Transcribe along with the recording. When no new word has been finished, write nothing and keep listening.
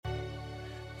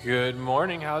Good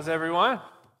morning. How's everyone?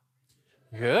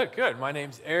 Good. My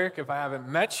name's Eric. If I haven't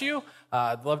met you,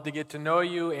 I'd love to get to know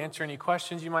you, answer any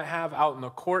questions you might have out in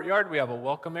the courtyard. We have a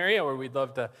welcome area where we'd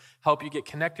love to help you get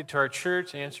connected to our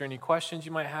church, answer any questions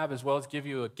you might have, as well as give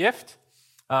you a gift.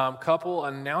 Couple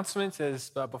announcements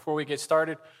before we get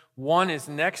started. One is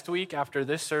next week after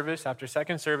this service, after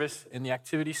second service in the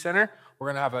activity center, we're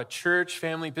going to have a church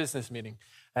family business meeting.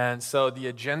 And so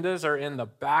the agendas are in the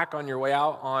back on your way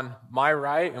out on my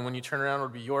right, and when you turn around, it'll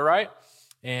be your right.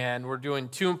 And we're doing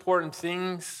two important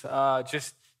things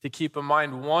just to keep in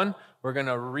mind. One, we're going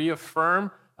to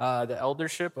reaffirm the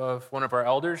eldership of one of our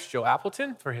elders, Joe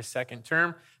Appleton, for his second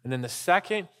term. And then the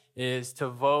second is to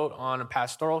vote on a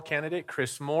pastoral candidate,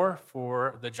 Chris Moore,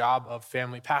 for the job of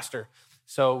family pastor.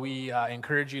 So we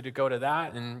encourage you to go to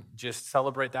that and just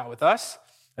celebrate that with us.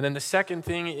 And then the second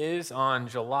thing is on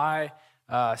July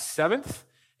 7th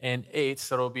and 8th,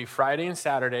 so it'll be Friday and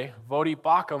Saturday. Vodi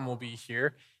Bakum will be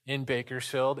here in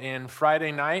Bakersfield, and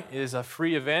Friday night is a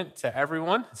free event to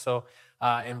everyone, so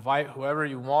invite whoever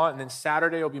you want. And then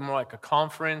Saturday will be more like a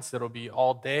conference. It'll be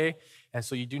all day, and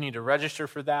so you do need to register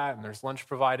for that, and there's lunch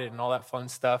provided and all that fun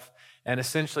stuff. And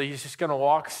essentially, he's just going to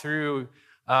walk through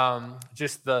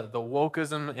just the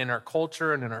wokeism in our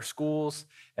culture and in our schools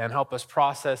and help us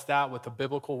process that with a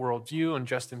biblical worldview. And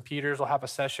Justin Peters will have a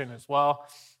session as well.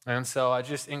 And so I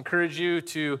just encourage you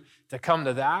to come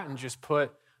to that and just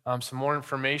put some more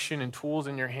information and tools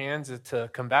in your hands to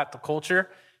combat the culture.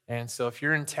 And so if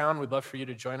you're in town, we'd love for you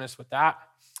to join us with that.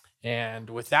 And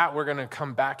with that, we're going to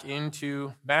come back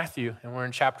into Matthew. And we're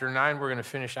in chapter 9. We're going to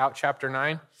finish out chapter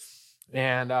 9.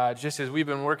 And just as we've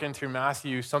been working through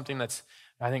Matthew, something that's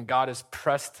I think God has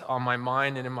pressed on my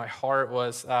mind and in my heart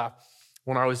was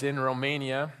when I was in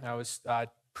Romania, I was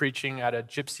preaching at a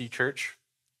gypsy church,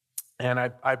 and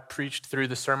I preached through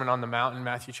the Sermon on the Mount in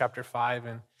Matthew chapter 5,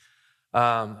 and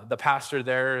the pastor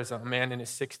there is a man in his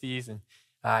 60s,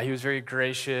 and he was very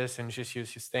gracious, and he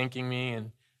was just thanking me,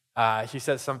 and he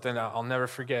said something I'll never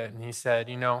forget, and he said,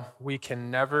 we can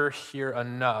never hear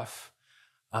enough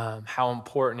how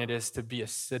important it is to be a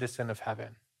citizen of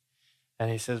heaven. And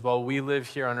he says, well, we live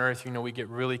here on earth, we get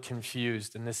really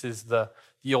confused, and this is the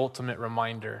ultimate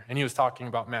reminder. And he was talking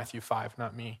about Matthew 5,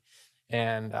 not me.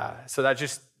 And so that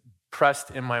just pressed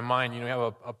in my mind. We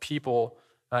have a people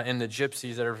in the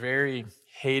gypsies that are very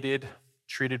hated,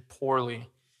 treated poorly.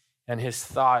 And his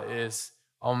thought is,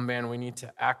 oh man, we need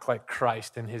to act like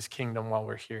Christ in his kingdom while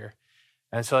we're here.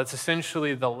 And so that's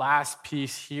essentially the last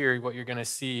piece here. What you're going to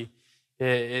see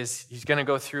is he's going to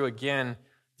go through again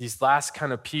these last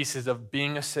kind of pieces of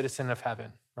being a citizen of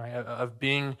heaven, right? Of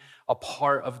being a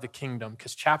part of the kingdom.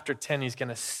 Because chapter 10, he's going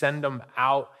to send them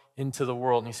out into the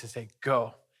world. And he says, hey,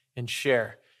 go and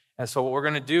share. And so what we're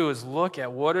going to do is look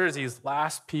at what are these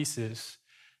last pieces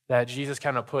that Jesus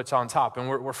kind of puts on top. And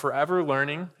we're forever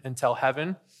learning until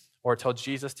heaven or until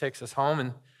Jesus takes us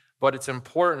home. But it's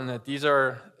important that these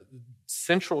are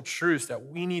central truths that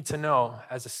we need to know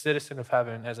as a citizen of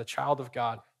heaven, as a child of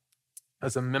God,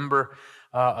 as a member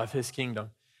of his kingdom.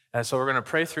 And so we're going to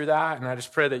pray through that, and I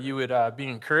just pray that you would be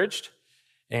encouraged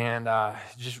and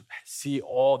just see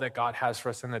all that God has for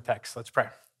us in the text. Let's pray.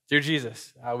 Dear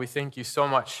Jesus, we thank you so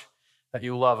much that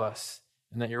you love us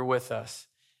and that you're with us.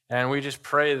 And we just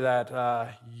pray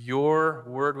that your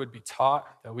word would be taught,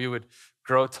 that we would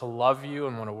grow to love you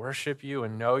and want to worship you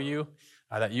and know you,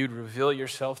 that you'd reveal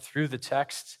yourself through the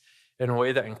text in a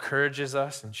way that encourages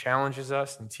us and challenges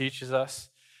us and teaches us.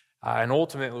 And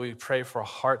ultimately, we pray for a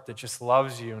heart that just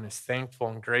loves you and is thankful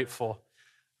and grateful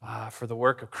for the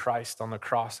work of Christ on the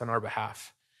cross on our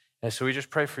behalf. And so we just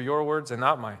pray for your words and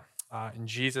not mine. In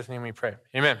Jesus' name we pray.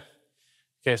 Amen.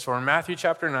 Okay, so we're in Matthew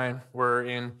chapter 9. We're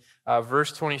in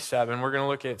verse 27. We're going to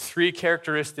look at 3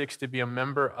 characteristics to be a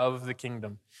member of the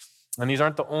kingdom. And these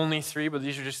aren't the only 3, but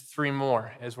these are just 3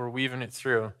 more as we're weaving it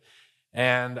through.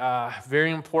 And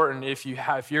very important, if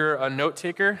you're a note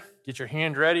taker, get your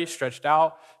hand ready, stretched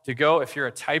out to go. If you're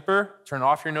a typer, turn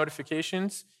off your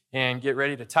notifications and get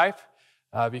ready to type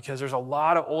because there's a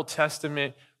lot of Old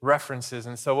Testament references.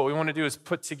 And so what we want to do is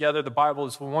put together the Bible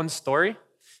as one story,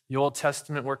 the Old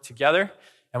Testament work together,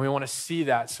 and we want to see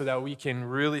that so that we can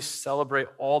really celebrate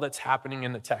all that's happening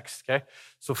in the text, okay?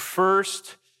 So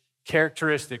first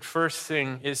characteristic, first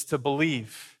thing is to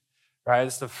believe, right?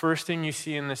 It's the first thing you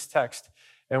see in this text.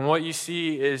 And what you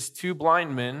see is 2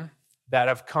 blind men that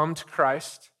have come to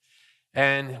Christ.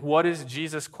 And what is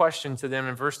Jesus' question to them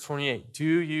in verse 28? Do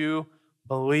you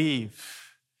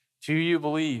believe? Do you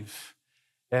believe?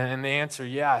 And they answer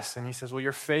yes. And he says, well,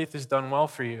 your faith has done well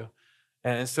for you.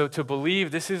 And so to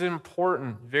believe, this is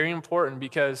important, very important,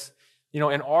 because, in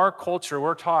our culture,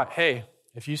 we're taught, hey,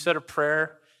 if you said a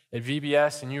prayer at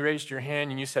VBS and you raised your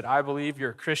hand and you said, I believe,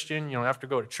 you're a Christian. You don't have to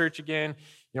go to church again.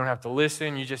 You don't have to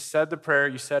listen. You just said the prayer.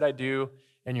 You said, I do,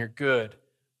 and you're good.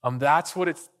 That's what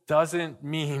it doesn't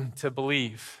mean to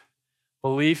believe.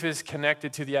 Belief is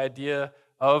connected to the idea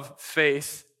of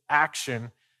faith,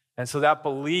 action. And so that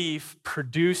belief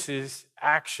produces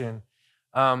action.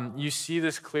 You see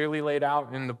this clearly laid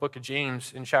out in the book of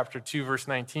James in chapter 2, verse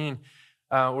 19,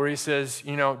 where he says,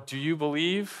 do you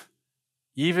believe?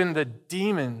 Even the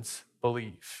demons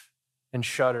believe and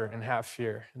shudder and have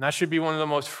fear. And that should be one of the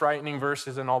most frightening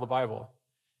verses in all the Bible.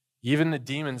 Even the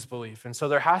demons believe. And so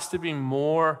there has to be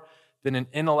more than an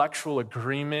intellectual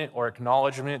agreement or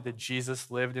acknowledgement that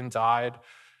Jesus lived and died,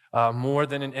 more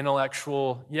than an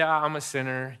intellectual, yeah, I'm a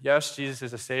sinner, yes, Jesus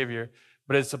is a savior,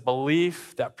 but it's a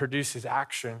belief that produces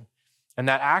action. And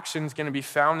that action is going to be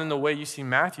found in the way you see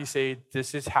Matthew say,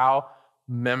 this is how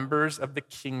members of the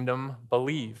kingdom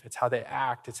believe. It's how they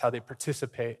act. It's how they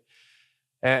participate.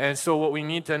 And so what we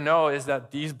need to know is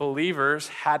that these believers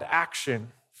had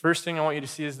action. First thing I want you to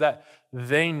see is that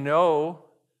they know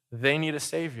they need a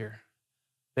savior.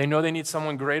 They know they need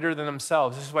someone greater than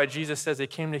themselves. This is why Jesus says they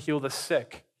came to heal the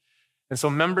sick. And so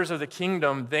members of the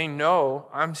kingdom, they know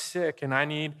I'm sick and I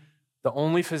need the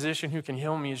only physician who can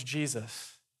heal me is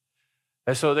Jesus.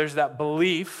 And so there's that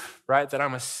belief, right, that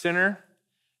I'm a sinner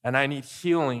and I need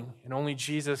healing, and only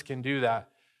Jesus can do that.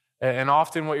 And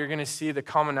often what you're going to see, the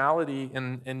commonality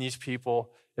in these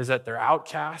people is that they're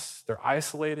outcasts, they're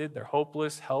isolated, they're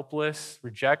hopeless, helpless,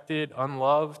 rejected,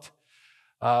 unloved.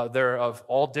 They're of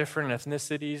all different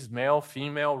ethnicities, male,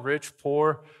 female, rich,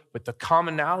 poor. But the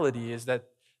commonality is that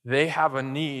they have a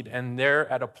need, and they're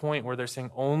at a point where they're saying,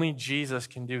 only Jesus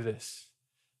can do this.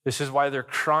 This is why they're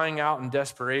crying out in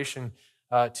desperation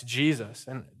to Jesus.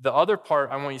 And the other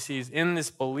part I want you to see is in this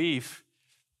belief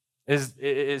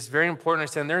is very important to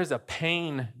understand there is a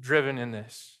pain driven in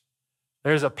this.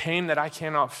 There's a pain that I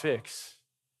cannot fix.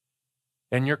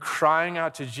 And you're crying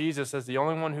out to Jesus as the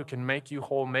only one who can make you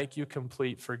whole, make you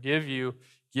complete, forgive you,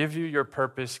 give you your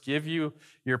purpose, give you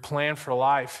your plan for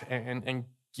life, and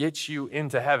get you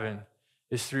into heaven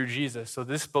is through Jesus. So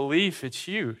this belief, it's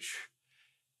huge.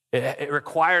 It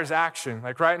requires action.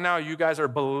 Like right now, you guys are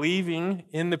believing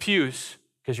in the pews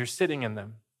because you're sitting in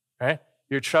them, right?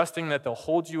 You're trusting that they'll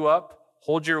hold you up,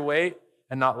 hold your weight,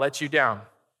 and not let you down.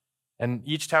 And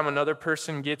each time another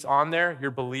person gets on there,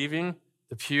 you're believing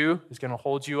the pew is going to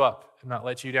hold you up and not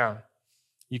let you down.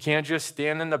 You can't just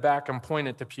stand in the back and point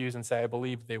at the pews and say, I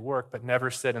believe they work, but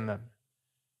never sit in them.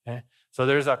 Okay? So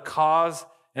there's a cause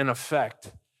and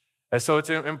effect. And so it's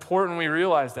important we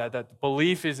realize that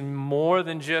belief is more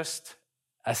than just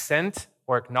assent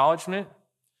or acknowledgement.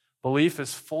 Belief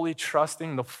is fully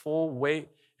trusting the full weight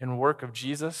and work of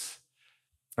Jesus.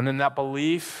 And then that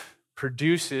belief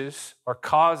produces or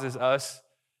causes us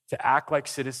to act like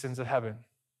citizens of heaven.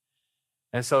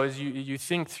 And so as you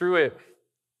think through it,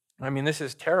 I mean, this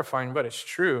is terrifying, but it's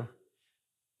true,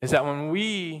 is that when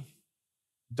we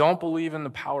don't believe in the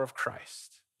power of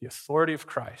Christ, the authority of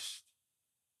Christ,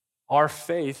 our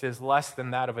faith is less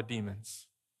than that of a demon's.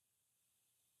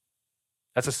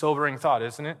 That's a sobering thought,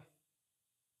 isn't it?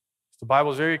 The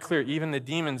Bible is very clear. Even the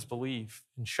demons believe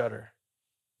and shudder.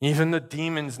 Even the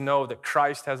demons know that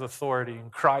Christ has authority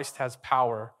and Christ has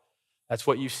power. That's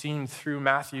what you've seen through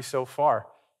Matthew so far.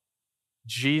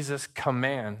 Jesus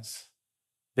commands.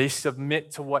 They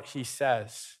submit to what he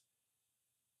says.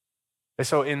 And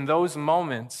so in those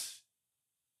moments,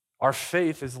 our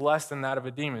faith is less than that of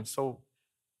a demon. So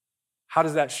how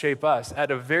does that shape us?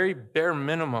 At a very bare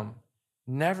minimum,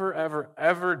 never, ever,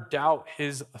 ever doubt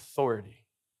his authority.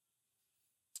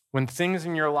 When things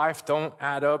in your life don't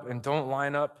add up and don't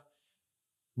line up,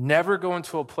 never go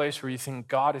into a place where you think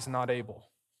God is not able.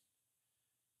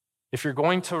 If you're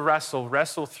going to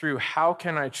wrestle through how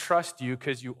can I trust you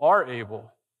because you are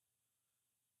able.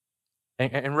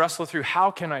 And wrestle through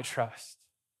how can I trust?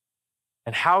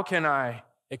 And how can I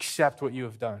accept what you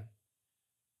have done?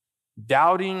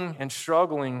 Doubting and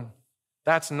struggling,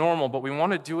 that's normal, but we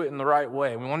want to do it in the right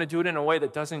way. We want to do it in a way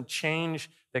that doesn't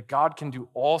change that God can do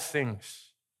all things.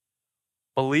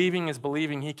 Believing is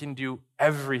believing he can do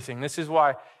everything. This is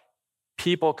why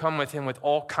people come with him with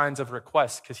all kinds of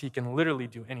requests, because he can literally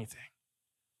do anything.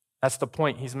 That's the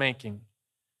point he's making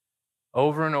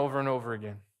over and over and over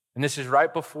again. And this is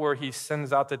right before he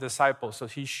sends out the disciples. So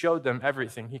he showed them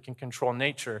everything. He can control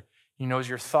nature. He knows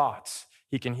your thoughts.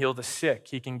 He can heal the sick.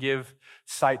 He can give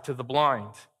sight to the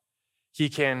blind. He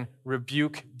can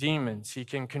rebuke demons. He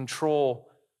can control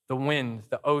the wind,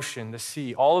 the ocean, the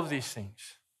sea, all of these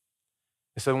things.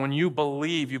 So when you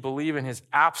believe in his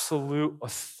absolute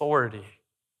authority.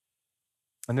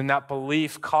 And then that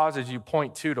belief causes you,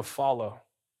 point two, to follow.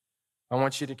 I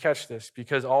want you to catch this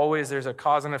because always there's a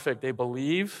cause and effect. They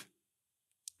believe,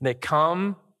 they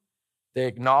come, they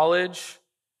acknowledge,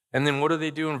 and then what do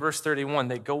they do in verse 31?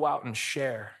 They go out and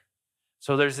share.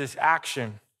 So there's this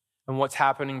action and what's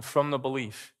happening from the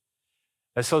belief.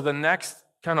 And so the next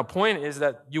kind of point is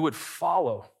that you would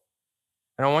follow.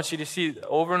 And I want you to see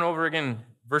over and over again,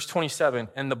 verse 27,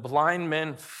 and the blind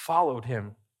men followed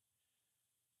him.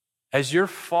 As you're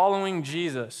following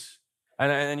Jesus,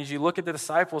 and as you look at the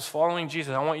disciples following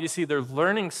Jesus, I want you to see they're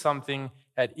learning something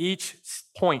at each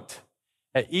point,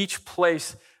 at each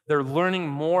place. They're learning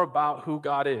more about who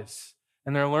God is.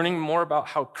 And they're learning more about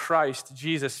how Christ,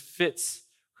 Jesus, fits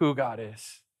who God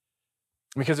is.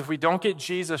 Because if we don't get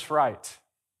Jesus right,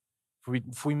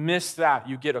 if we miss that,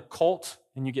 you get a cult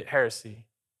and you get heresy.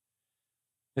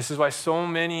 This is why so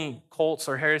many cults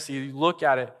or heresy, you look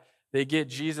at it, they get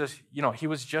Jesus, he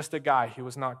was just a guy. He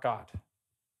was not God.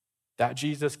 That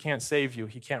Jesus can't save you.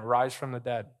 He can't rise from the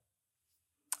dead.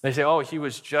 They say, he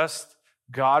was just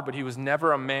God, but he was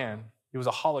never a man. He was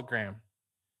a hologram.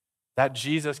 That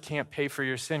Jesus can't pay for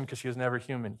your sin because he was never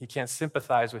human. He can't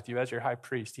sympathize with you as your high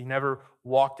priest. He never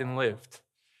walked and lived.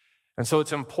 And so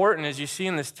it's important, as you see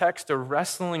in this text, they're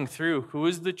wrestling through who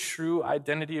is the true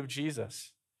identity of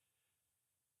Jesus.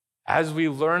 As we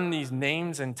learn these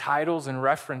names and titles and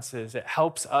references, it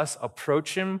helps us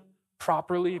approach him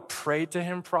properly, pray to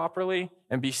him properly,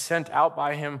 and be sent out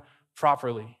by him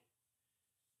properly.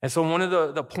 And so one of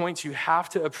the points you have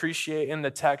to appreciate in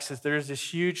the text is there's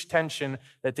this huge tension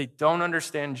that they don't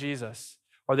understand Jesus,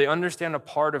 or they understand a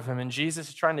part of him, and Jesus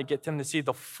is trying to get them to see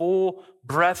the full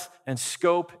breadth and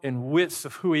scope and width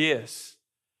of who he is.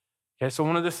 Okay, so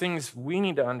one of the things we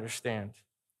need to understand,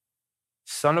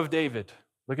 Son of David.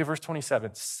 Look at verse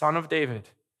 27, Son of David.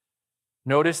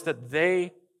 Notice that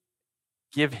they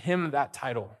give him that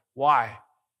title. Why?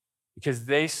 Because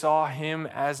they saw him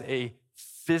as a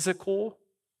physical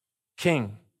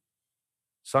king.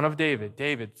 Son of David.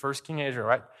 David, first king of Israel,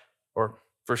 right? Or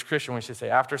first Christian, we should say,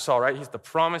 after Saul, right? He's the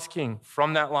promised king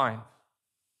from that line.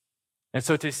 And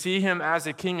so to see him as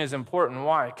a king is important.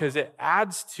 Why? Because it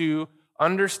adds to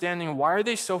understanding why are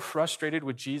they so frustrated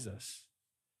with Jesus?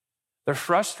 They're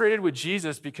frustrated with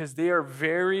Jesus because they are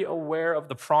very aware of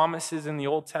the promises in the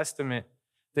Old Testament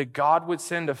that God would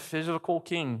send a physical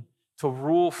king to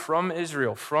rule from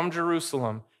Israel, from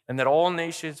Jerusalem, and that all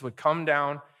nations would come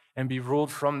down and be ruled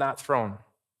from that throne.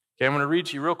 Okay, I'm going to read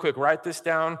to you real quick. Write this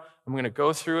down. I'm going to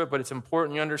go through it, but it's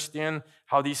important you understand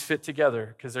how these fit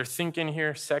together because they're thinking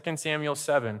here, 2 Samuel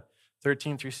 7,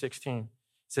 13 through 16. It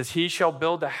says, he shall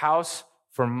build a house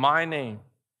for my name,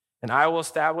 and I will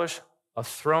establish a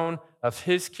throne of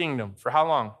his kingdom. For how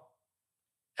long?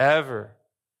 Ever.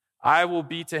 I will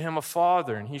be to him a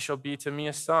father, and he shall be to me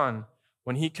a son.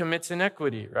 When he commits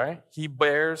iniquity, right? He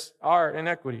bears our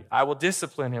iniquity. I will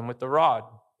discipline him with the rod,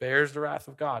 bears the wrath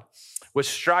of God, with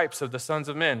stripes of the sons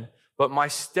of men. But my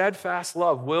steadfast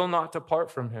love will not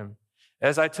depart from him,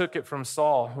 as I took it from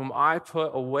Saul, whom I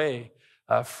put away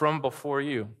from before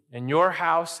you. And your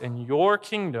house and your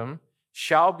kingdom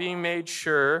shall be made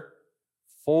sure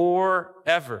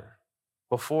forever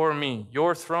before me.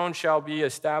 Your throne shall be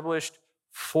established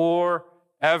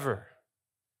forever.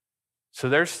 So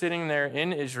they're sitting there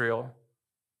in Israel.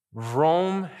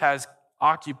 Rome has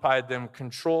occupied them,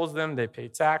 controls them. They pay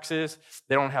taxes.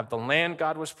 They don't have the land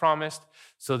God was promised.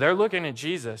 So they're looking at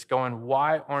Jesus going,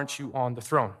 why aren't you on the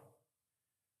throne?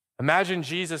 Imagine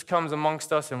Jesus comes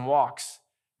amongst us and walks.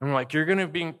 And we're like, you're going to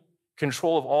be in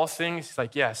control of all things? He's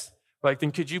like, yes. We're like,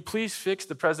 then could you please fix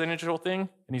the presidential thing?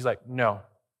 And he's like, no.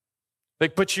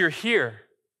 Like, but you're here.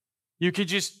 You could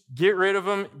just get rid of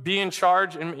him, be in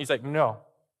charge. And he's like, no.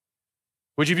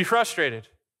 Would you be frustrated?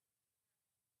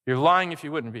 You're lying if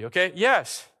you wouldn't be, okay?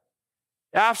 Yes.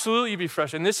 Absolutely you'd be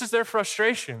frustrated. And this is their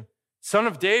frustration. Son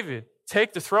of David,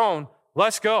 take the throne.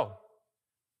 Let's go.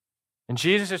 And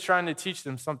Jesus is trying to teach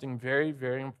them something very,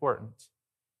 very important.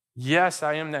 Yes,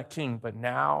 I am that king, but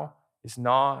now is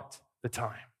not the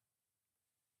time.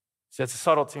 So that's a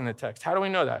subtlety in the text. How do we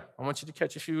know that? I want you to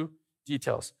catch a few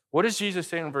details. What does Jesus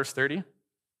say in verse 30?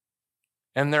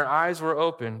 And their eyes were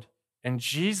opened, and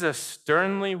Jesus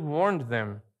sternly warned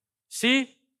them,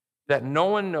 see that no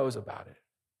one knows about it.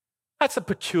 That's a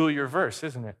peculiar verse,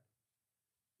 isn't it?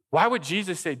 Why would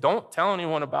Jesus say, don't tell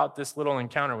anyone about this little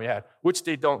encounter we had, which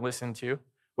they don't listen to,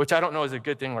 which I don't know is a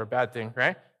good thing or a bad thing,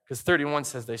 right? Because 31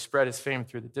 says they spread his fame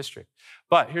through the district.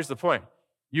 But here's the point.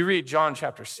 You read John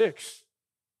chapter 6,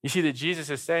 you see that Jesus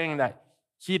is saying that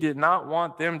he did not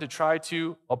want them to try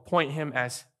to appoint him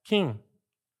as king.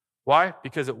 Why?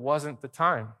 Because it wasn't the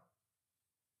time.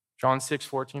 John 6,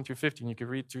 14 through 15. You can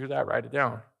read through that, write it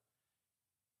down.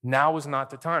 Now is not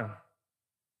the time.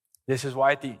 This is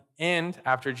why at the end,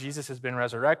 after Jesus has been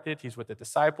resurrected, he's with the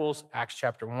disciples, Acts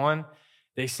chapter 1,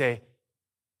 they say,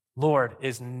 Lord,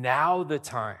 is now the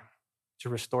time to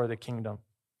restore the kingdom?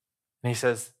 And he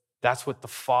says, that's what the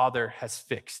Father has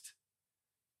fixed.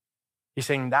 He's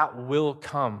saying that will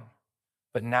come,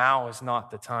 but now is not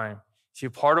the time. See,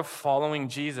 part of following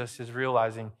Jesus is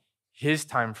realizing his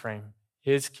time frame,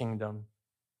 his kingdom,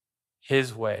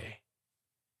 his way.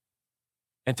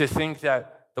 And to think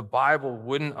that the Bible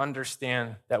wouldn't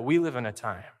understand that we live in a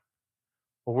time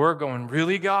where we're going,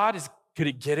 really, God? Could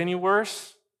it get any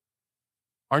worse?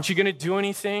 Aren't you going to do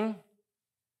anything?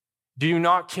 Do you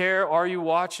not care? Are you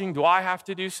watching? Do I have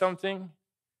to do something?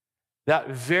 That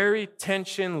very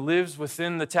tension lives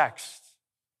within the text.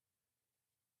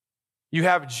 You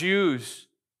have Jews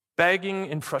begging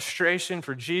in frustration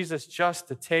for Jesus just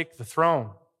to take the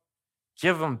throne.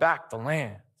 Give them back the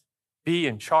land. Be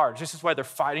in charge. This is why they're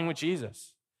fighting with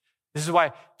Jesus. This is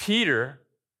why Peter,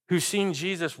 who's seen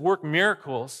Jesus work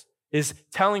miracles, is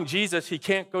telling Jesus he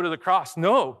can't go to the cross.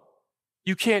 No,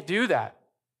 you can't do that.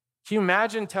 Can you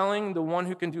imagine telling the one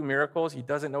who can do miracles he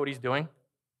doesn't know what he's doing?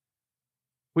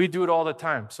 We do it all the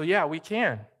time. So yeah, we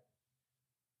can.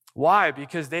 Why?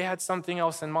 Because they had something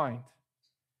else in mind.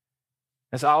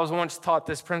 As I was once taught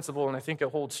this principle, and I think it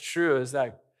holds true, is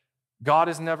that God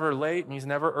is never late and he's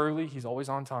never early. He's always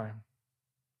on time.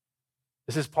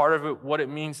 This is part of what it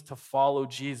means to follow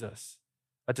Jesus.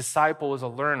 A disciple is a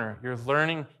learner. You're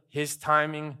learning his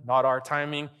timing, not our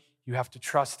timing. You have to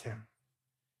trust him.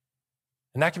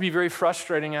 And that can be very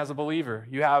frustrating as a believer.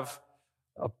 You have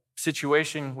a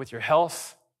situation with your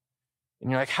health, and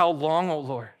you're like, how long, oh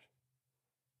Lord?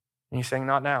 And he's saying,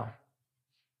 not now.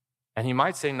 And he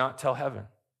might say, not till heaven.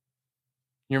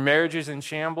 Your marriage is in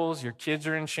shambles, your kids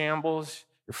are in shambles,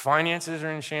 your finances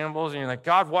are in shambles, and you're like,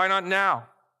 God, why not now?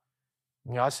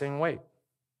 And God's saying, wait.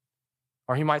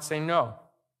 Or he might say, no.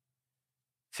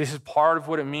 See, this is part of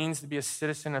what it means to be a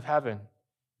citizen of heaven.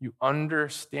 You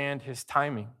understand his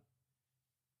timing.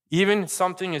 Even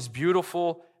something as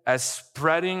beautiful as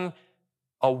spreading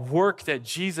a work that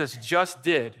Jesus just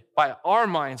did, by our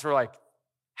minds, we're like,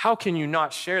 how can you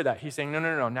not share that? He's saying,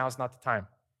 no, now's not the time.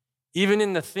 Even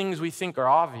in the things we think are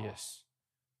obvious,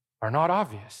 are not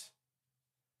obvious.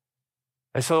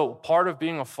 And so part of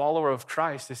being a follower of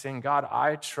Christ is saying, God,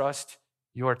 I trust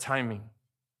your timing.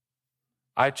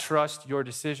 I trust your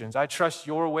decisions. I trust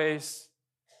your ways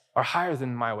are higher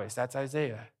than my ways. That's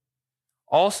Isaiah.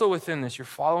 Also within this, you're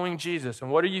following Jesus.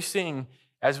 And what are you seeing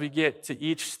as we get to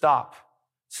each stop?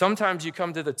 Sometimes you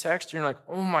come to the text and you're like,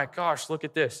 oh my gosh, look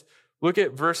at this. Look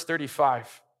at verse 35.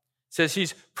 It says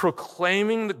he's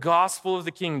proclaiming the gospel of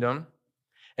the kingdom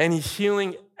and he's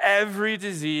healing every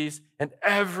disease and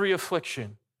every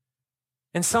affliction.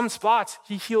 In some spots,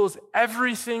 he heals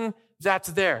everything that's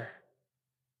there.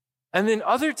 And then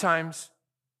other times,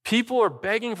 people are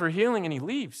begging for healing and he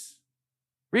leaves.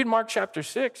 Read Mark chapter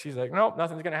 6. He's like, nope,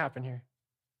 nothing's going to happen here.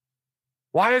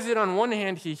 Why is it on one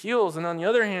hand he heals and on the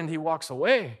other hand he walks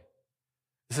away?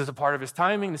 This is a part of his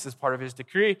timing. This is part of his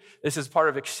decree. This is part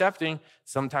of accepting.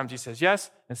 Sometimes he says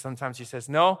yes, and sometimes he says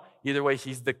no. Either way,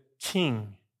 he's the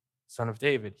king, son of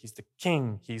David. He's the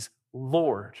king. He's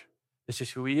Lord. This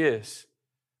is who he is.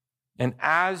 And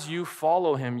as you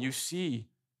follow him, you see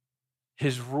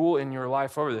his rule in your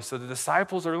life over this. So the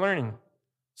disciples are learning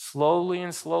slowly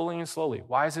and slowly and slowly.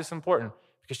 Why is this important?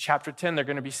 Because chapter 10, they're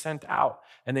going to be sent out,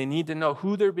 and they need to know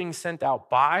who they're being sent out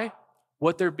by,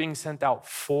 what they're being sent out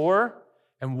for,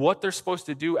 and what they're supposed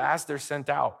to do as they're sent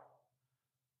out.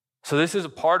 So this is a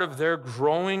part of their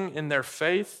growing in their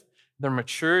faith, their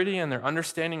maturity, and their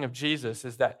understanding of Jesus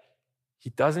is that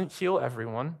he doesn't heal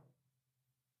everyone.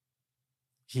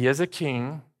 He is a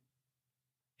king.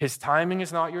 His timing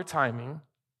is not your timing.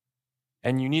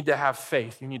 And you need to have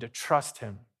faith. You need to trust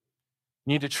him.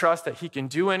 You need to trust that he can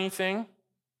do anything,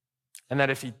 and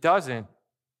that if he doesn't,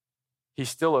 he's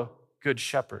still a good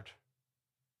shepherd.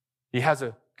 He has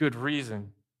a good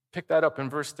reason. Pick that up in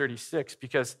verse 36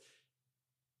 because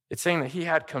it's saying that he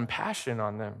had compassion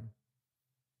on them.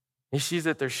 He sees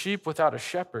that they're sheep without a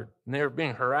shepherd, and they were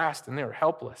being harassed and they were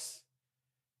helpless.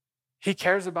 He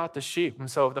cares about the sheep. And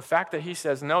so the fact that he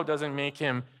says no doesn't make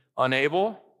him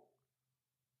unable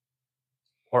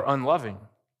or unloving.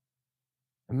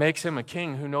 It makes him a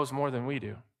king who knows more than we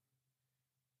do.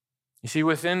 You see,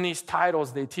 within these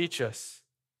titles, they teach us.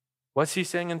 What's he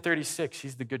saying in 36?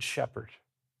 He's the good shepherd.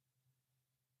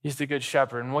 He's the good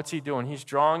shepherd. And what's he doing? He's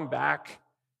drawing back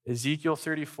Ezekiel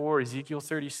 34, Ezekiel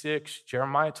 36,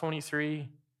 Jeremiah 23.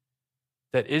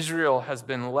 that Israel has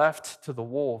been left to the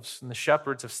wolves, and the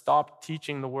shepherds have stopped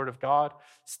teaching the word of God,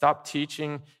 stopped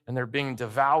teaching, and they're being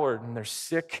devoured, and they're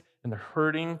sick, and they're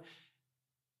hurting.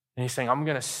 And he's saying, I'm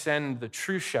going to send the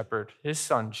true shepherd, his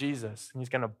son, Jesus, and he's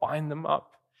going to bind them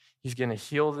up. He's going to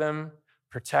heal them,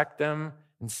 protect them,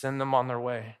 and send them on their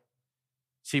way.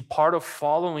 See, part of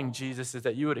following Jesus is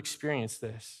that you would experience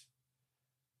this,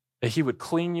 that he would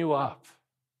clean you up,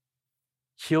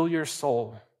 heal your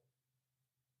soul,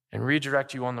 and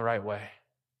redirect you on the right way.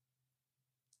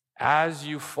 As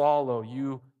you follow,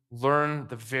 you learn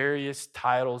the various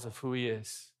titles of who he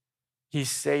is. He's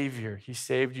Savior. He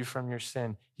saved you from your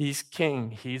sin. He's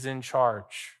King. He's in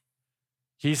charge.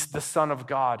 He's the Son of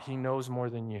God. He knows more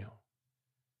than you.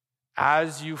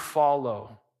 As you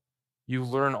follow, you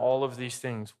learn all of these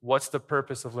things. What's the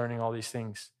purpose of learning all these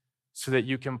things? So that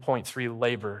you can, point 3,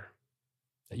 labor.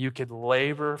 That you could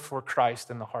labor for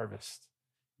Christ in the harvest.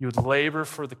 You would labor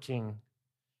for the King.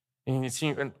 And you see,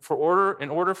 in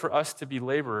order for us to be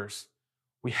laborers,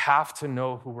 we have to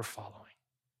know who we're following.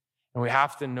 And we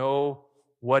have to know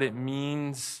what it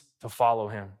means to follow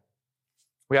him.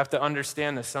 We have to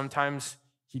understand that sometimes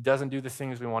he doesn't do the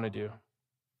things we want to do.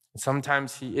 And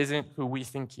sometimes he isn't who we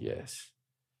think he is.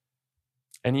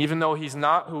 And even though he's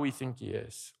not who we think he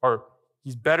is, or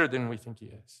he's better than we think he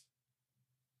is,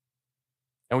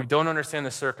 and we don't understand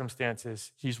the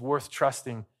circumstances, he's worth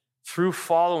trusting. Through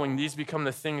following, these become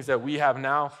the things that we have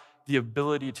now the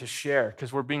ability to share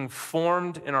because we're being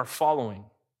formed in our following.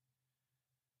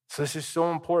 So this is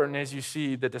so important. As you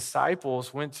see, the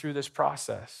disciples went through this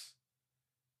process.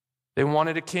 They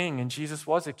wanted a king, and Jesus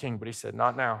was a king, but he said,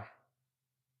 not now.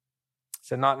 He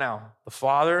said, not now. The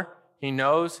Father, he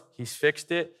knows, he's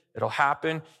fixed it. It'll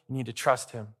happen. You need to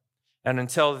trust him. And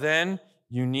until then,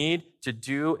 you need to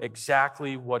do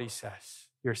exactly what he says.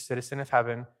 You're a citizen of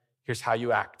heaven. Here's how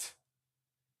you act.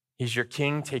 He's your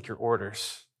king. Take your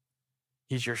orders.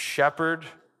 He's your shepherd.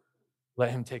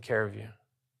 Let him take care of you.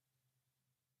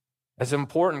 It's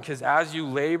important because as you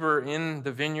labor in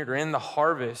the vineyard or in the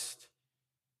harvest,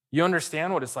 you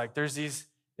understand what it's like. There's these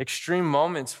extreme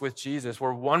moments with Jesus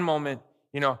where one moment,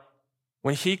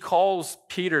 when he calls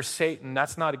Peter Satan,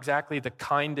 that's not exactly the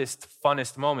kindest,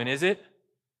 funnest moment, is it?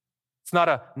 It's not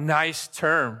a nice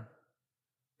term.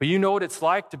 But you know what it's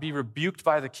like to be rebuked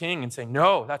by the king and say,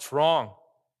 no, that's wrong.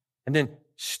 And then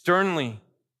sternly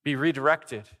be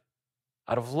redirected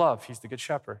out of love. He's the good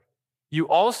shepherd. You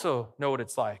also know what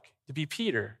it's like to be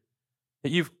Peter,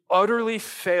 that you've utterly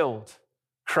failed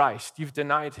Christ. You've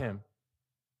denied him.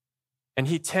 And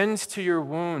he tends to your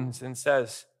wounds and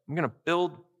says, I'm going to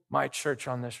build my church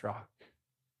on this rock.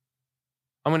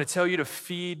 I'm going to tell you to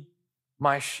feed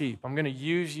my sheep. I'm going to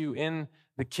use you in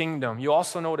the kingdom. You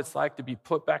also know what it's like to be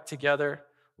put back together,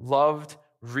 loved,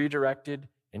 redirected,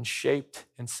 and shaped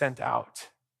and sent out.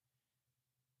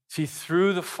 See,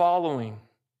 through the following,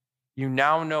 you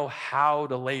now know how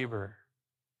to labor.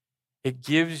 It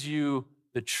gives you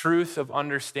the truth of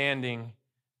understanding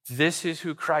this is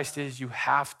who Christ is. You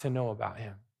have to know about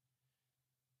him.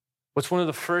 What's one of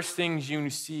the first things you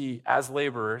see as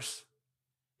laborers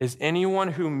is anyone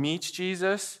who meets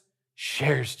Jesus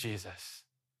shares Jesus.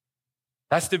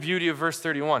 That's the beauty of verse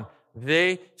 31.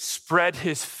 They spread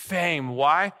his fame.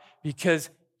 Why? Because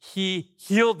he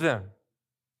healed them.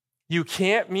 You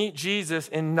can't meet Jesus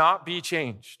and not be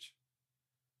changed.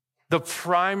 The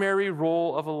primary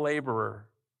role of a laborer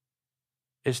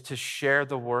is to share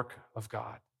the work of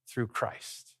God through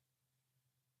Christ.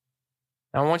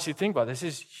 Now, I want you to think about this.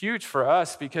 This is huge for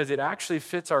us because it actually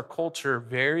fits our culture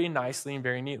very nicely and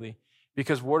very neatly.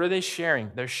 Because what are they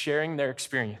sharing? They're sharing their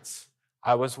experience.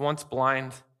 I was once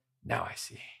blind, now I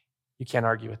see. You can't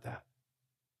argue with that.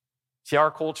 See,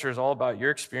 our culture is all about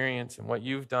your experience and what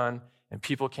you've done, and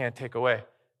people can't take away.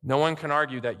 No one can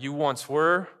argue that you once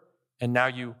were, and now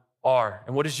you are.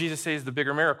 And what does Jesus say is the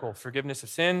bigger miracle? Forgiveness of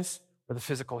sins or the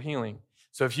physical healing?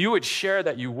 So if you would share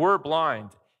that you were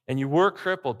blind and you were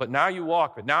crippled, but now you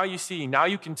walk, but now you see, now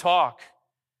you can talk,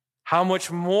 how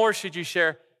much more should you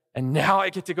share? And now I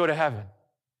get to go to heaven.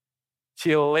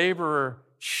 See, a laborer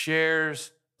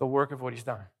shares the work of what he's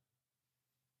done.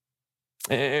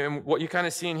 And what you kind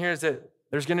of see in here is that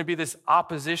there's going to be this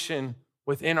opposition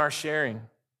within our sharing.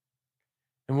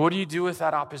 And what do you do with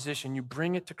that opposition? You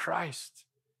bring it to Christ.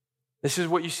 This is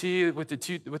what you see with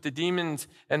the demons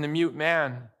and the mute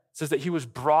man. It says that he was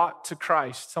brought to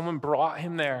Christ. Someone brought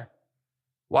him there.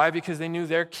 Why? Because they knew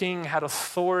their king had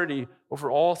authority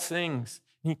over all things.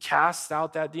 And he casts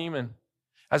out that demon.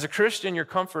 As a Christian, you're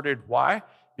comforted. Why?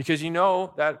 Because you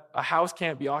know that a house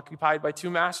can't be occupied by two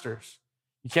masters.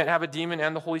 You can't have a demon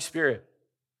and the Holy Spirit.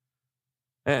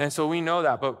 And so we know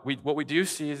that. But what we do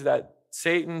see is that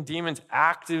Satan, demons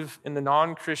active in the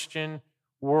non-Christian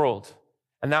world.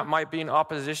 And that might be an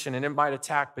opposition and it might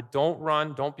attack, but don't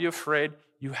run, don't be afraid.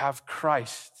 You have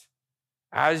Christ.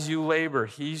 As you labor,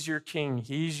 he's your king,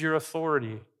 he's your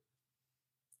authority.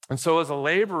 And so as a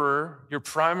laborer, your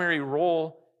primary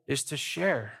role is to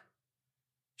share.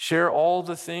 Share all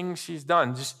the things he's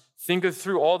done. Just think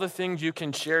through all the things you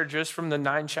can share just from the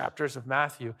 9 chapters of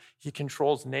Matthew. He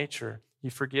controls nature. He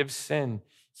forgives sin.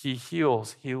 He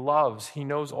heals. He loves. He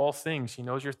knows all things. He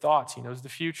knows your thoughts. He knows the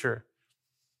future.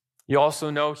 You also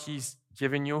know he's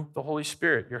given you the Holy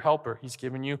Spirit, your helper. He's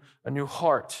given you a new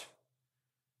heart.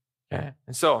 Okay?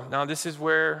 And so now this is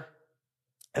where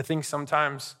I think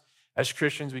sometimes as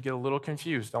Christians we get a little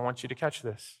confused. I want you to catch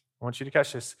this.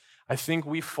 I think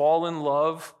we fall in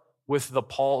love with the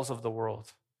Pauls of the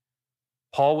world.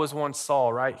 Paul was once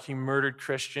Saul, right? He murdered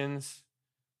Christians.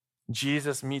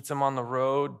 Jesus meets him on the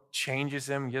road, changes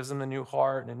him, gives him a new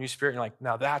heart and a new spirit. And you're like,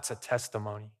 now that's a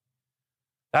testimony.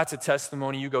 That's a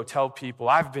testimony you go tell people,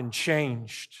 I've been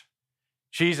changed.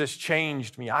 Jesus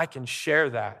changed me. I can share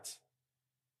that.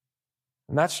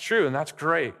 And that's true, and that's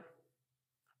great.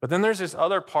 But then there's this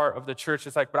other part of the church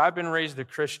that's like, but I've been raised a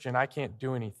Christian. I can't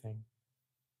do anything.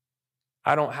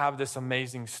 I don't have this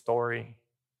amazing story.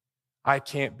 I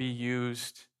can't be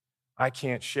used. I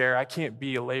can't share. I can't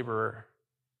be a laborer.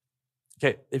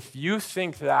 Okay, if you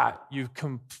think that,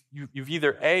 you've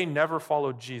either A, never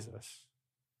followed Jesus,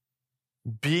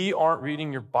 B, aren't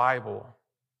reading your Bible,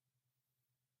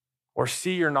 or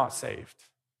C, you're not saved.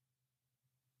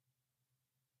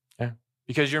 Okay?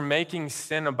 Because you're making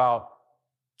sin about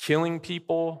killing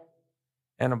people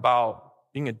and about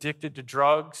being addicted to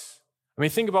drugs. I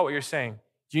mean, think about what you're saying.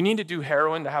 Do you need to do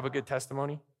heroin to have a good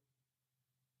testimony?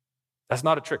 That's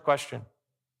not a trick question.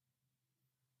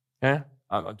 Yeah?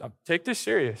 Take this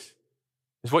serious.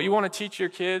 Is what you want to teach your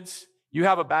kids? You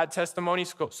have a bad testimony,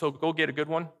 so go get a good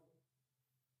one.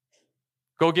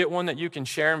 Go get one that you can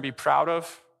share and be proud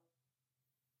of.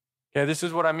 Okay, this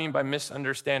is what I mean by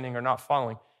misunderstanding or not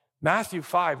following. Matthew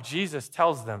 5, Jesus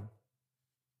tells them,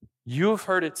 you've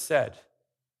heard it said,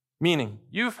 meaning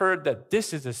you've heard that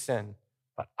this is a sin,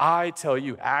 but I tell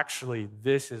you, actually,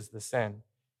 this is the sin.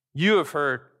 You have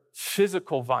heard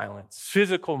physical violence,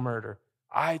 physical murder.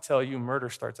 I tell you, murder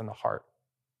starts in the heart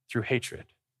through hatred.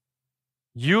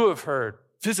 You have heard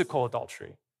physical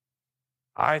adultery.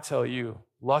 I tell you,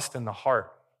 lust in the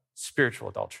heart, spiritual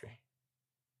adultery.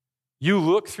 You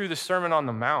look through the Sermon on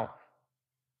the Mount.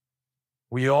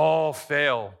 We all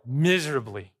fail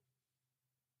miserably.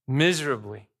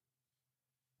 Miserably.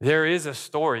 There is a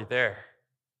story there.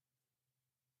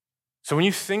 So when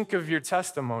you think of your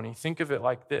testimony, think of it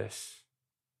like this.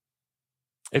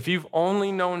 If you've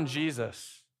only known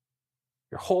Jesus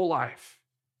your whole life,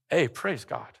 A, praise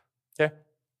God, okay?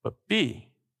 But B,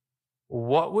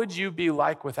 what would you be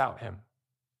like without him?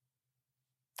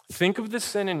 Think of the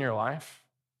sin in your life,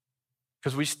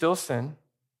 because we still sin,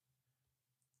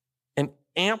 and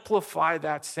amplify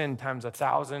that sin times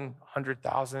 1,000,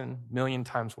 100,000, million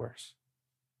times worse.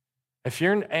 If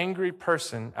you're an angry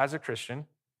person as a Christian,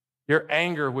 your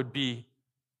anger would be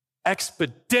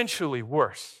exponentially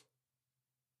worse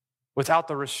without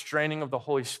the restraining of the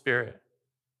Holy Spirit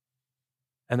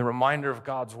and the reminder of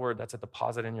God's word that's a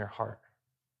deposit in your heart.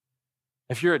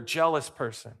 If you're a jealous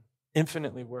person,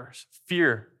 infinitely worse.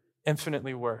 Fear,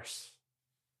 infinitely worse.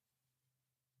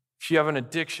 If you have an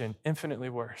addiction, infinitely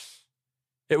worse.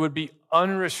 It would be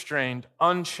unrestrained,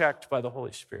 unchecked by the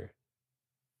Holy Spirit.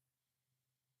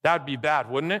 That'd be bad,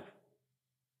 wouldn't it?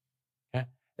 Okay.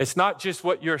 It's not just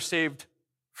what you're saved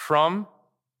from,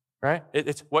 right?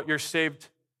 It's what you're saved,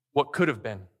 what could have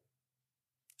been.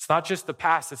 It's not just the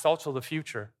past, it's also the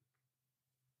future.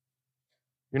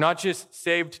 You're not just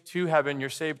saved to heaven, you're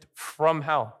saved from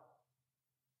hell.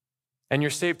 And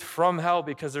you're saved from hell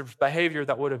because of behavior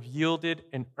that would have yielded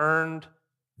and earned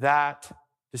that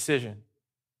decision.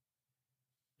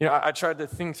 You know, I tried to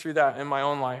think through that in my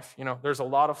own life. You know, there's a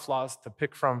lot of flaws to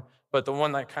pick from, but the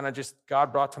one that kind of just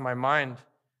God brought to my mind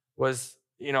was,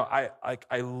 you know,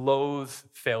 I loathe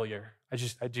failure.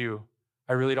 I do.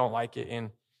 I really don't like it.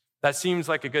 And that seems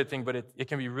like a good thing, but it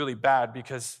can be really bad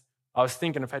because I was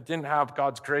thinking if I didn't have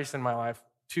God's grace in my life,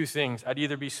 two things. I'd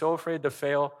either be so afraid to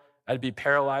fail, I'd be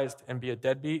paralyzed and be a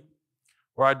deadbeat,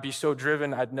 or I'd be so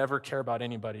driven I'd never care about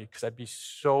anybody because I'd be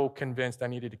so convinced I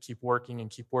needed to keep working and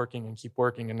keep working and keep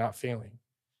working and not failing.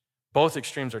 Both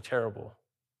extremes are terrible.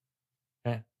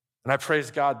 Okay? And I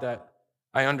praise God that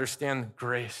I understand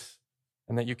grace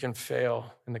and that you can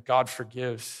fail and that God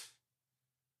forgives.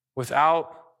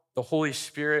 Without the Holy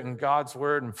Spirit and God's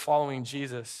word and following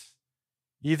Jesus,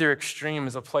 either extreme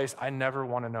is a place I never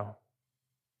want to know.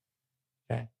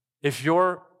 Okay? If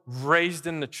you're raised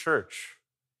in the church,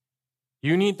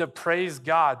 you need to praise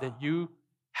God that you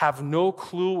have no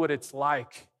clue what it's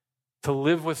like to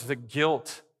live with the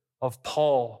guilt of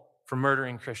Paul for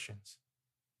murdering Christians.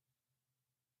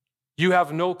 You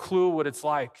have no clue what it's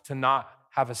like to not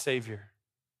have a Savior.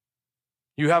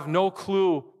 You have no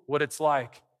clue what it's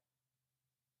like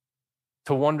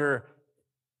to wonder,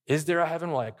 is there a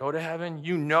heaven? Will I go to heaven?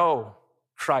 You know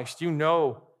Christ. You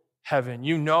know heaven.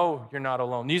 You know you're not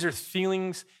alone. These are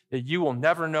feelings that you will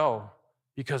never know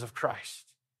because of Christ.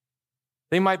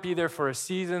 They might be there for a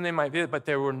season, but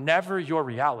they were never your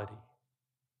reality.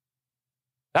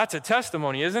 That's a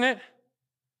testimony, isn't it?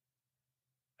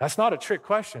 That's not a trick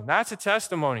question. That's a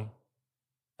testimony.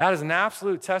 That is an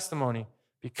absolute testimony.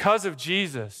 Because of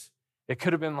Jesus, it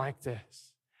could have been like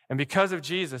this. And because of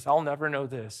Jesus, I'll never know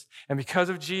this. And because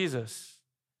of Jesus,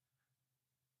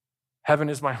 heaven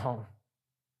is my home.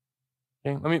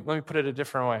 Okay? Let me put it a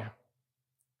different way.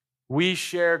 We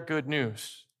share good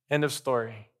news. End of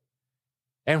story.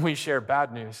 And we share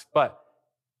bad news. But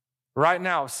right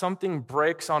now, if something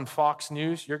breaks on Fox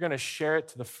News, you're going to share it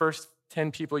to the first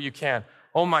 10 people you can.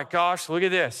 Oh my gosh, look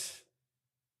at this.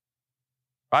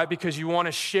 Right? Because you want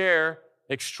to share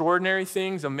extraordinary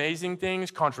things, amazing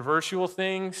things, controversial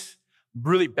things,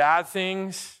 really bad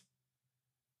things.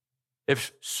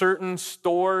 If certain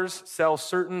stores sell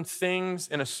certain things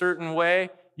in a certain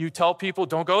way, you tell people,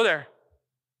 don't go there.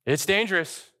 It's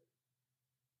dangerous.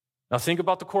 Now think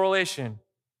about the correlation.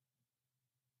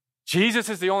 Jesus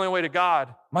is the only way to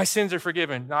God. My sins are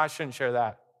forgiven. No, I shouldn't share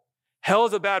that. Hell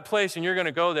is a bad place and you're going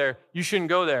to go there. You shouldn't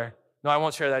go there. No, I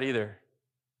won't share that either.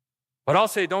 But I'll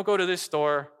say, don't go to this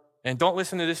store and don't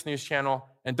listen to this news channel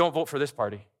and don't vote for this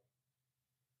party.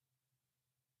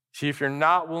 See, if you're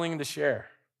not willing to share,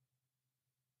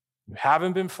 you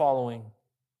haven't been following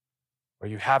or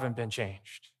you haven't been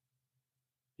changed.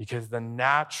 Because the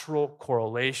natural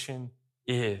correlation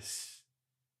is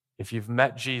if you've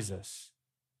met Jesus,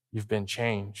 you've been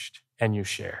changed and you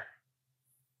share.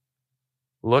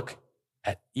 Look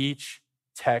at each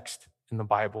text in the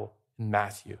Bible in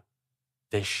Matthew.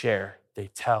 They share, they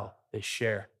tell, they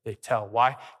share, they tell.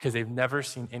 Why? Because they've never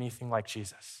seen anything like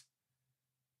Jesus.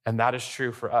 And that is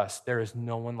true for us. There is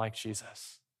no one like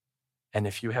Jesus. And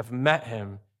if you have met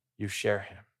him, you share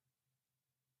him.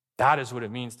 That is what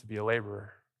it means to be a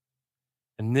laborer.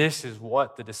 And this is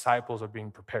what the disciples are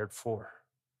being prepared for.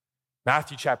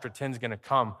 Matthew chapter 10 is going to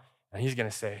come, and he's going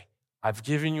to say, I've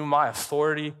given you my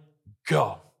authority.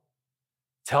 Go.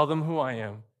 Tell them who I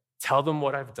am. Tell them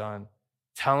what I've done.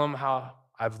 Tell them how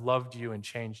I've loved you and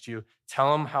changed you.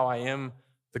 Tell them how I am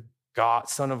the God,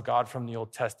 Son of God from the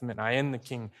Old Testament. I am the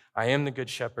King. I am the Good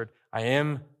Shepherd. I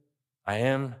am,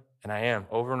 and I am,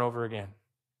 over and over again.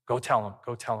 Go tell them,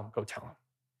 go tell them, go tell them.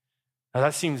 Now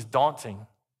that seems daunting.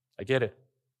 I get it.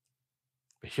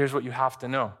 But here's what you have to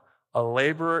know. A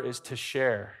laborer is to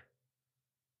share.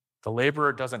 The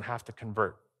laborer doesn't have to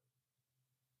convert.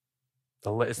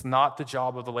 It's not the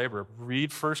job of the laborer.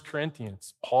 Read 1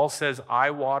 Corinthians. Paul says,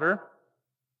 I water,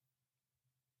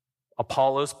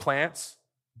 Apollos plants,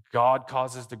 God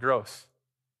causes the growth.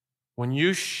 When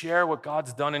you share what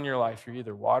God's done in your life, you're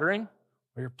either watering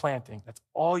or you're planting. That's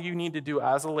all you need to do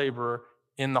as a laborer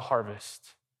in the harvest.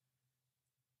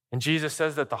 And Jesus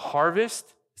says that the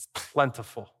harvest is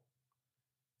plentiful.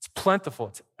 It's plentiful.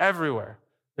 It's everywhere.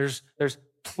 There's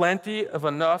plenty of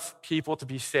enough people to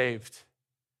be saved.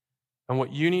 And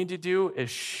what you need to do is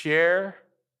share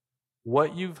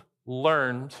what you've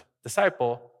learned,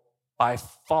 disciple, by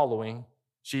following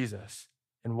Jesus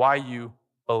and why you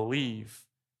believe,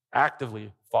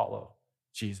 actively follow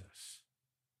Jesus.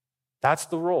 That's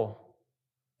the role.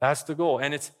 That's the goal.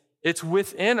 And it's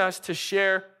within us to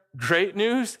share great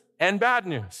news and bad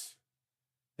news.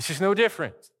 It's just no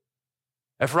different.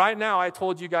 If right now I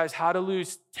told you guys how to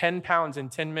lose 10 pounds in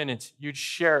 10 minutes, you'd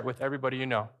share it with everybody you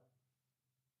know.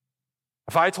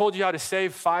 If I told you how to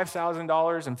save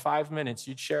 $5,000 in 5 minutes,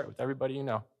 you'd share it with everybody you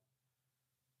know.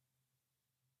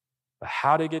 But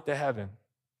how to get to heaven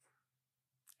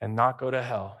and not go to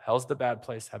hell. Hell's the bad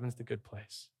place, heaven's the good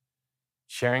place.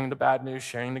 Sharing the bad news,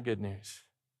 sharing the good news.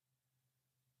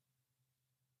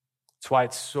 That's why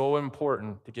it's so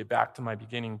important to get back to my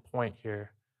beginning point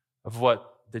here of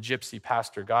what the gypsy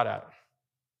pastor got at.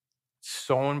 It's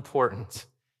so important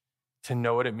to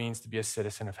know what it means to be a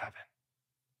citizen of heaven.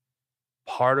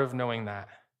 Part of knowing that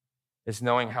is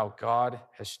knowing how God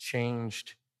has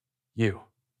changed you.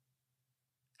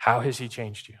 How has he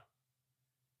changed you?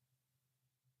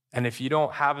 And if you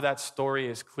don't have that story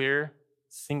as clear,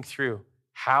 think through,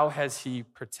 how has he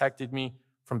protected me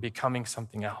from becoming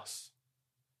something else?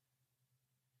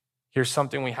 Here's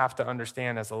something we have to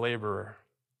understand as a laborer.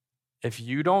 If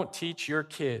you don't teach your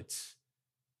kids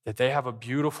that they have a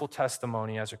beautiful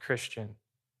testimony as a Christian,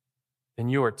 then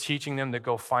you are teaching them to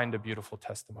go find a beautiful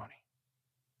testimony.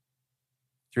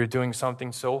 If you're doing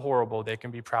something so horrible, they can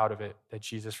be proud of it, that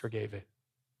Jesus forgave it.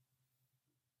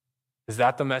 Is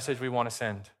that the message we want to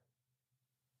send?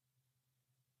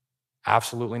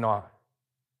 Absolutely not.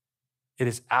 It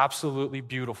is absolutely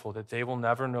beautiful that they will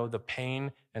never know the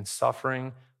pain and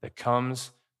suffering that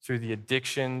comes through the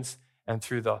addictions and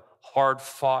through the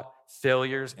hard-fought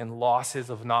failures and losses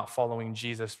of not following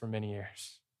Jesus for many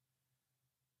years.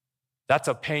 That's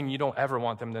a pain you don't ever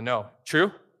want them to know.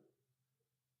 True?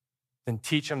 Then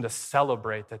teach them to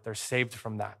celebrate that they're saved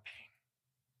from that pain,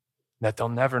 that they'll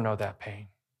never know that pain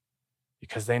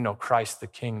because they know Christ, the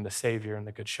King, the Savior, and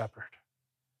the Good Shepherd.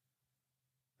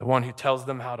 The one who tells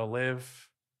them how to live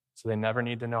so they never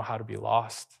need to know how to be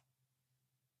lost.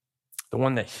 The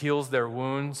one that heals their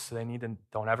wounds so they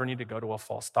don't ever need to go to a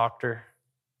false doctor.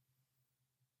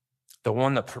 The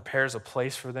one that prepares a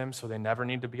place for them so they never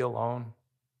need to be alone.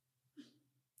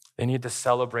 They need to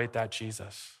celebrate that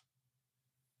Jesus.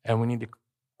 And we need to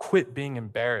quit being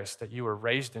embarrassed that you were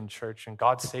raised in church and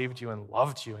God saved you and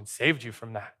loved you and saved you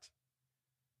from that.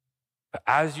 But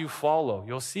as you follow,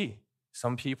 you'll see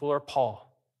some people are Paul.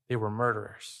 They were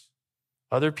murderers.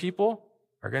 Other people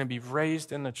are going to be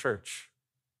raised in the church.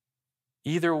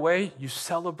 Either way, you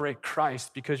celebrate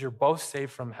Christ because you're both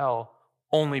saved from hell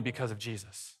only because of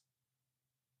Jesus.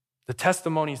 The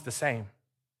testimony is the same.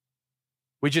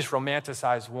 We just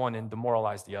romanticize one and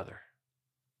demoralize the other.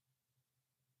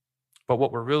 But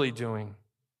what we're really doing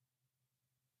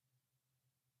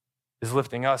is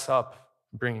lifting us up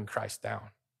and bringing Christ down.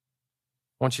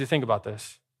 I want you to think about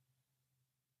this.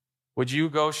 Would you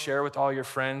go share with all your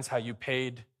friends how you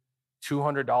paid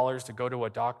 $200 to go to a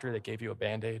doctor that gave you a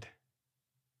Band-Aid?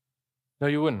 No,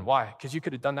 you wouldn't. Why? Because you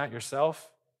could have done that yourself.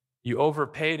 You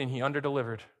overpaid and he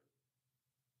underdelivered.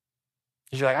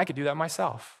 You're like, I could do that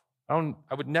myself. I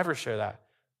would never share that.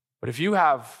 But if you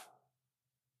have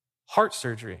heart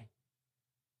surgery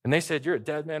and they said you're a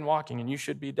dead man walking and you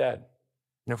should be dead,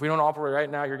 and if we don't operate right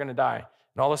now, you're going to die,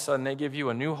 and all of a sudden they give you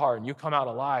a new heart and you come out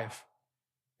alive,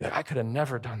 you're like, I could have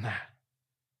never done that.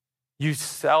 You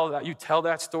sell that, you tell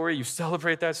that story, you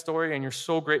celebrate that story, and you're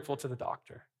so grateful to the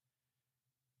doctor.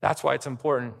 That's why it's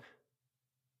important.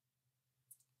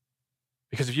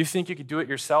 Because if you think you could do it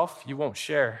yourself, you won't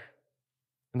share.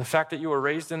 And the fact that you were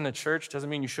raised in the church doesn't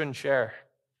mean you shouldn't share.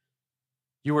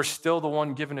 You were still the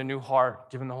one given a new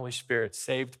heart, given the Holy Spirit,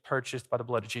 saved, purchased by the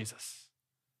blood of Jesus.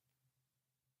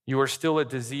 You are still a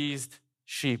diseased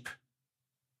sheep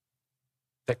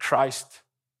that Christ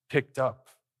picked up,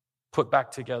 put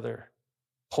back together,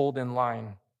 pulled in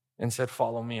line, and said,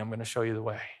 follow me, I'm going to show you the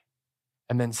way.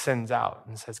 And then sends out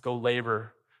and says, go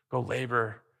labor, go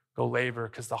labor, go labor,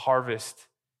 because the harvest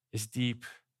is deep,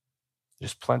 it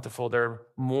is plentiful. There are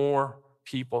more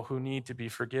people who need to be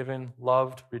forgiven,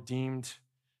 loved, redeemed,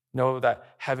 know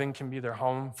that heaven can be their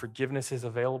home, forgiveness is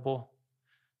available.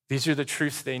 These are the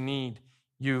truths they need.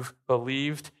 You've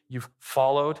believed, you've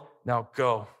followed, now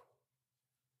go.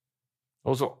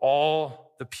 Those are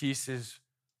all the pieces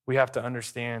we have to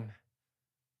understand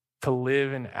to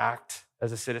live and act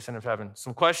as a citizen of heaven.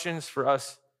 Some questions for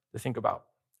us to think about.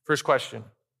 First question,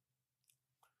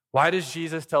 why does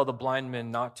Jesus tell the blind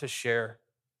men not to share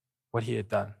what he had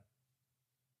done?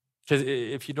 Because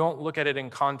if you don't look at it in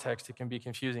context, it can be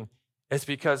confusing. It's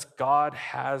because God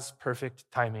has perfect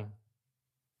timing.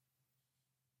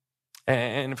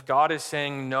 And if God is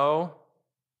saying no,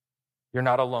 you're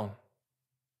not alone.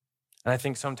 And I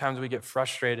think sometimes we get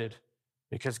frustrated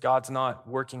because God's not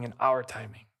working in our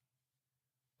timing.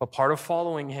 But part of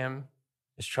following him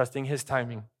is trusting his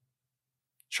timing,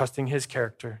 trusting his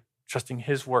character, trusting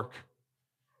his work.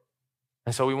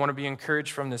 And so we want to be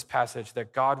encouraged from this passage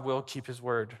that God will keep his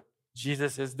word.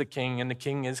 Jesus is the king, and the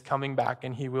king is coming back,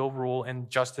 and he will rule, and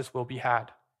justice will be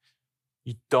had.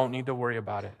 You don't need to worry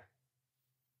about it.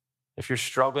 If you're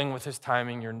struggling with his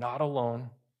timing, you're not alone,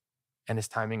 and his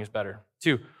timing is better.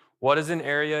 2, what is an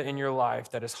area in your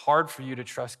life that is hard for you to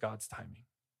trust God's timing?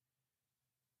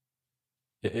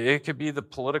 It could be the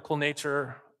political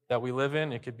nature that we live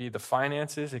in. It could be the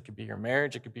finances. It could be your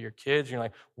marriage. It could be your kids. You're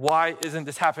like, why isn't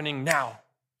this happening now?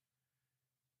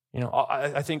 You know,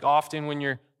 I think often when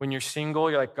you're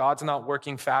single, you're like, God's not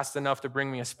working fast enough to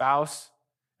bring me a spouse.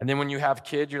 And then when you have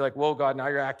kids, you're like, whoa, God, now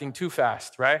you're acting too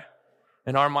fast, right?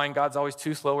 In our mind, God's always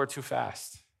too slow or too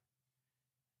fast.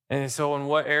 And so in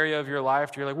what area of your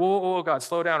life do you like, whoa, God,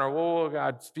 slow down, or whoa,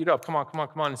 God, speed up, come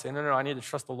on, and say, no, I need to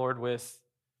trust the Lord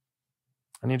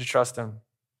I need to trust him.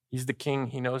 He's the king,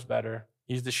 he knows better.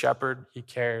 He's the shepherd. He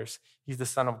cares. He's the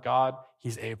Son of God.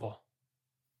 He's able.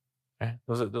 Okay?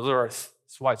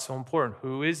 That's why it's so important.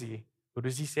 Who is he? Who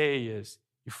does he say he is?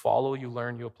 You follow, you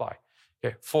learn, you apply.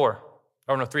 Okay,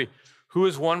 3. Who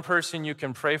is one person you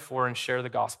can pray for and share the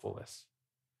gospel with?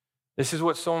 This is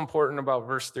what's so important about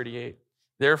verse 38.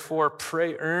 Therefore,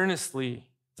 pray earnestly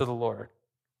to the Lord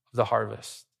of the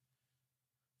harvest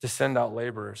to send out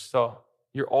laborers. So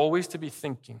you're always to be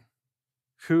thinking,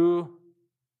 who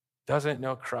doesn't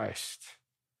know Christ?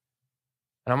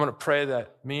 And I'm going to pray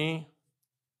that me,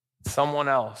 someone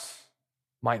else,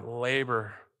 might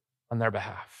labor on their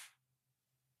behalf.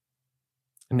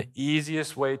 And the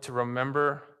easiest way to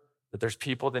remember that there's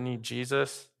people that need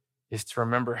Jesus is to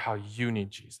remember how you need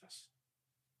Jesus.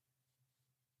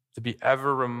 To be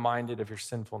ever reminded of your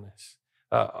sinfulness.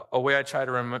 A way I try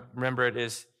to remember it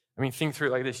is, think through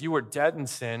it like this. You were dead in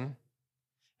sin,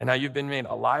 and now you've been made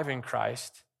alive in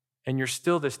Christ, and you're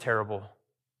still this terrible.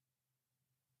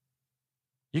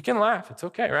 You can laugh. It's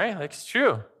okay, right? It's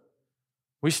true.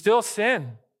 We still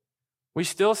sin. We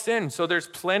still sin. So there's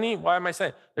plenty, why am I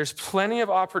saying? There's plenty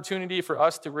of opportunity for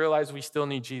us to realize we still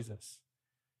need Jesus.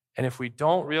 And if we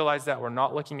don't realize that, we're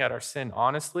not looking at our sin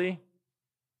honestly,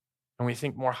 and we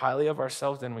think more highly of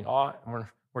ourselves than we ought, and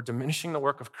we're diminishing the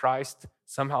work of Christ,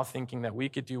 somehow thinking that we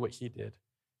could do what he did.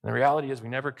 And the reality is we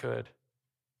never could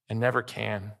and never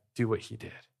can do what he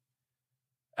did.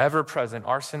 Ever present,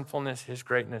 our sinfulness, his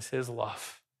greatness, his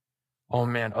love. Oh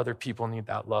man, other people need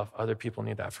that love. Other people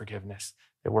need that forgiveness.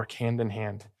 They work hand in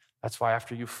hand. That's why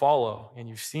after you follow and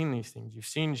you've seen these things, you've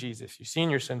seen Jesus, you've seen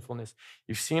your sinfulness,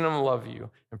 you've seen him love you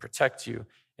and protect you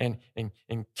and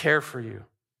care for you.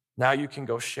 Now you can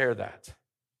go share that.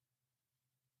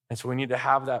 And so we need to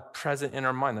have that present in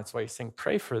our mind. That's why he's saying,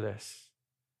 pray for this.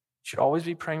 You should always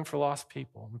be praying for lost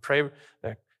people and pray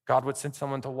that God would send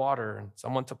someone to water and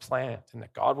someone to plant and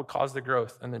that God would cause the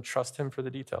growth, and then trust him for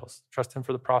the details, trust him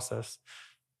for the process,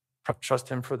 trust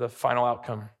him for the final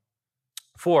outcome.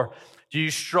 4, do you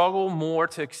struggle more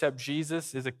to accept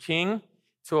Jesus as a king,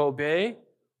 to obey,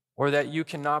 or that you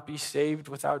cannot be saved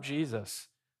without Jesus?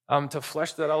 To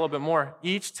flesh that out a little bit more,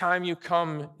 each time you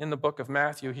come in the book of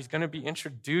Matthew, he's going to be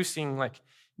introducing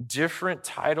different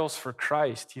titles for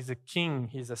Christ. He's a king,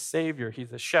 he's a savior,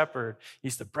 he's a shepherd,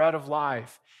 he's the bread of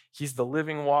life, he's the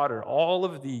living water. All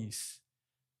of these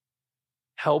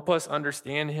help us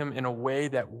understand him in a way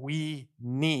that we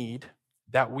need,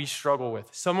 that we struggle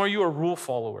with. Some of you are rule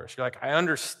followers. You're I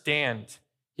understand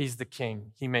he's the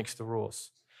king, he makes the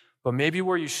rules. But maybe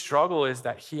where you struggle is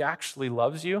that he actually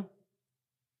loves you,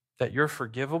 that you're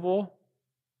forgivable,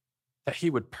 that he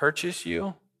would purchase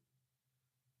you.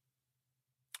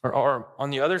 Or on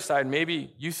the other side,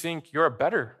 maybe you think you're a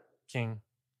better king.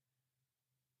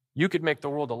 You could make the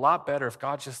world a lot better if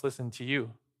God just listened to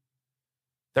you.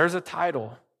 There's a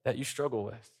title that you struggle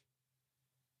with.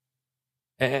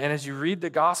 And as you read the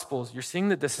Gospels, you're seeing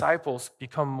the disciples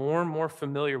become more and more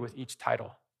familiar with each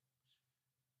title.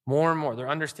 More and more. They're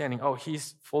understanding,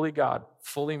 he's fully God,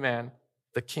 fully man,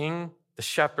 the king, the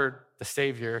shepherd, the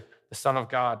savior, the Son of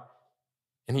God.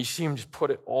 And you see him just put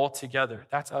it all together.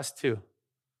 That's us too.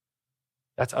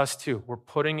 That's us too. We're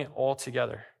putting it all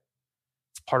together.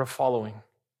 It's part of following.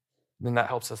 And then that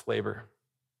helps us labor.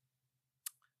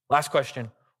 Last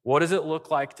question. What does it look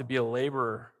like to be a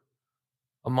laborer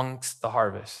amongst the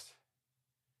harvest?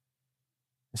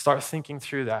 And start thinking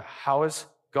through that. How has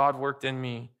God worked in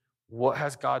me? What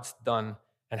has God done?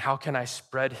 And how can I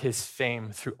spread his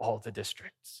fame through all the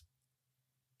districts?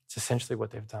 It's essentially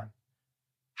what they've done.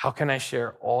 How can I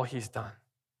share all he's done?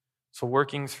 So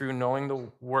working through knowing the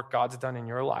work God's done in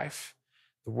your life,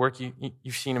 the work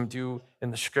you've seen him do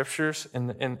in the scriptures, in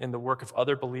the work of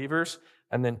other believers,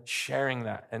 and then sharing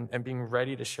that and being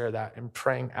ready to share that and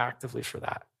praying actively for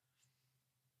that.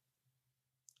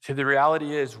 See, the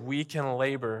reality is we can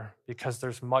labor because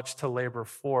there's much to labor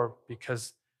for,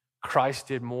 because Christ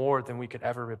did more than we could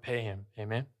ever repay him.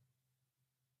 Amen?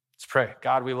 Let's pray.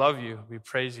 God, we love you. We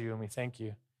praise you and we thank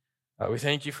you. We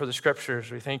thank you for the scriptures.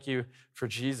 We thank you for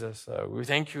Jesus. We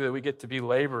thank you that we get to be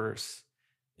laborers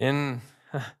in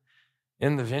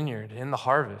the vineyard, in the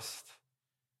harvest.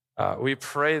 We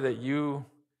pray that you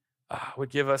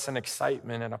would give us an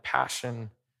excitement and a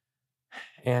passion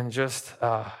and just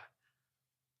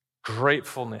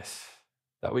gratefulness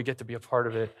that we get to be a part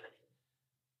of it,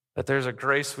 that there's a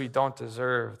grace we don't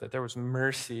deserve, that there was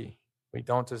mercy we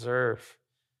don't deserve,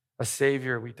 a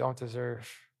Savior we don't deserve.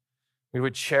 We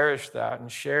would cherish that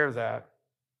and share that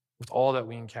with all that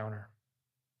we encounter.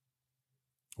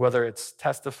 Whether it's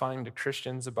testifying to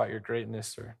Christians about your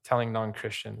greatness or telling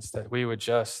non-Christians, that we would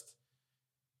just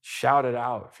shout it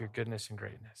out of your goodness and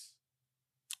greatness.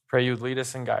 Pray you would lead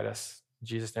us and guide us. In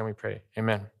Jesus' name we pray.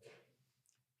 Amen.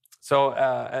 So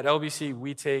at LBC,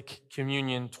 we take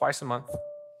communion twice a month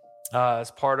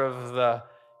as part of the,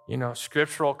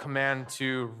 scriptural command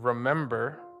to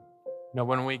remember,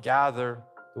 when we gather,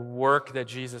 the work that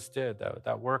Jesus did,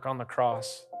 that work on the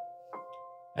cross.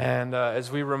 And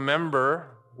as we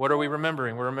remember, what are we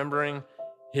remembering? We're remembering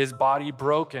his body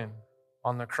broken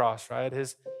on the cross, right?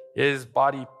 His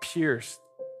body pierced,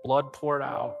 blood poured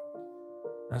out.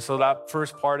 And so that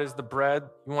first part is the bread.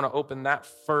 You want to open that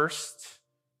first,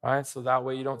 right? So that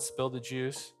way you don't spill the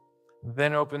juice.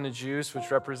 Then open the juice, which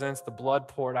represents the blood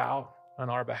poured out on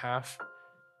our behalf.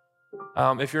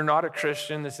 If you're not a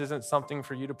Christian, this isn't something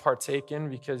for you to partake in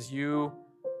because you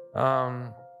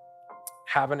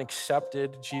haven't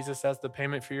accepted Jesus as the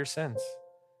payment for your sins.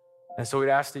 And so we'd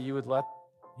ask that you would let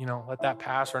that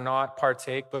pass or not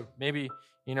partake, but maybe,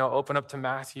 open up to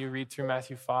Matthew, read through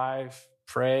Matthew 5,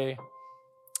 pray,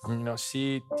 and,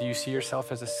 do you see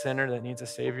yourself as a sinner that needs a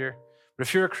savior? But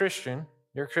if you're a Christian,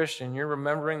 you're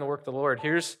remembering the work of the Lord.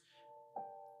 Here's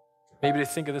maybe to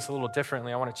think of this a little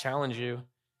differently. I want to challenge you.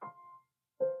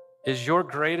 Is your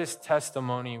greatest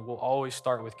testimony will always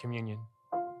start with communion.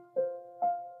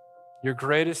 Your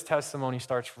greatest testimony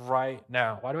starts right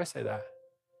now. Why do I say that?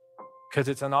 Because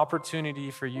it's an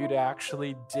opportunity for you to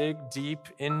actually dig deep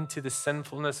into the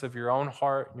sinfulness of your own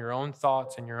heart, and your own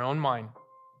thoughts, and your own mind.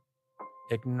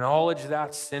 Acknowledge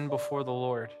that sin before the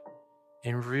Lord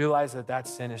and realize that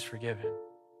sin is forgiven.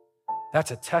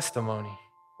 That's a testimony.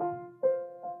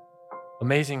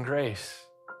 Amazing grace.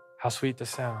 How sweet the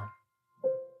sound.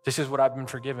 This is what I've been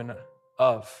forgiven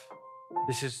of.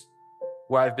 This is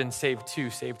where I've been saved to,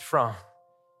 saved from.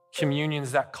 Communion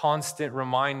is that constant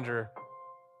reminder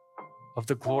of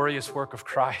the glorious work of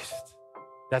Christ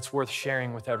that's worth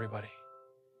sharing with everybody.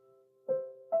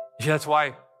 That's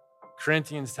why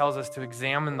Corinthians tells us to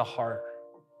examine the heart.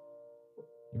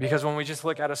 Because when we just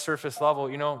look at a surface level,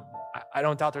 I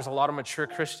don't doubt there's a lot of mature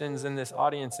Christians in this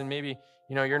audience, and maybe,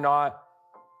 you're not,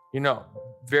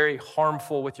 very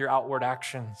harmful with your outward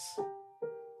actions.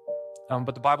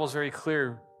 But the Bible's very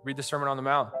clear. Read the Sermon on the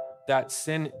Mount, that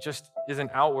sin just isn't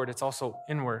outward, it's also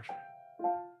inward.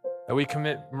 That we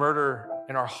commit murder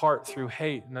in our heart through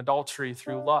hate and adultery,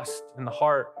 through lust in the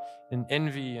heart, and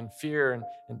envy and fear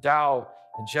and doubt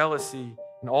and jealousy,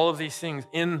 and all of these things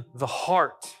in the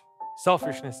heart.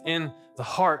 Selfishness in the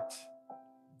heart.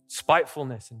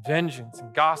 Spitefulness and vengeance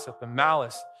and gossip and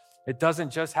malice. It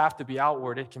doesn't just have to be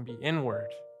outward, it can be inward.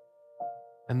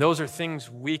 And those are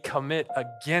things we commit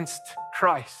against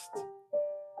Christ.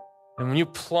 And when you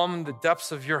plumb the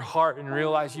depths of your heart and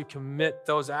realize you commit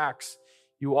those acts,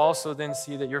 you also then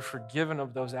see that you're forgiven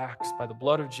of those acts by the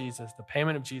blood of Jesus, the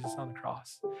payment of Jesus on the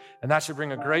cross. And that should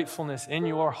bring a gratefulness in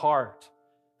your heart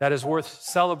that is worth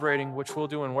celebrating, which we'll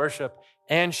do in worship,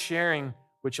 and sharing,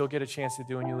 which you'll get a chance to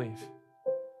do when you leave.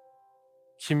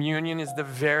 Communion is the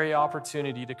very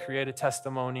opportunity to create a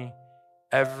testimony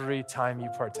every time you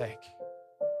partake.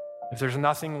 If there's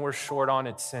nothing we're short on,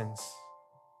 it's sins.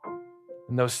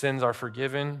 And those sins are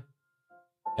forgiven,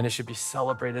 and it should be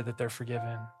celebrated that they're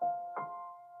forgiven.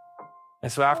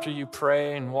 And so after you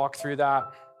pray and walk through that,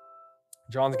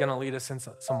 John's going to lead us in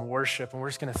some worship, and we're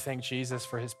just going to thank Jesus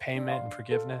for his payment and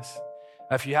forgiveness.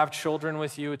 If you have children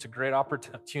with you, it's a great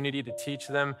opportunity to teach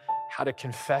them how to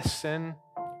confess sin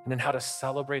and then how to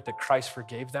celebrate that Christ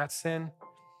forgave that sin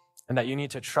and that you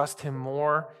need to trust him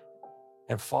more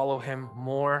and follow him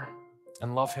more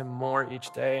and love him more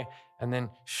each day, and then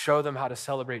show them how to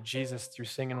celebrate Jesus through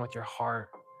singing with your heart.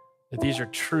 That these are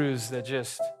truths that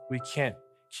just we can't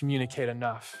communicate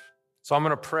enough. So I'm going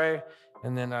to pray,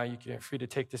 and then you can free to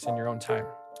take this in your own time.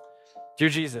 Dear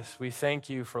Jesus, we thank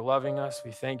you for loving us.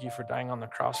 We thank you for dying on the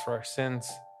cross for our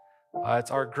sins.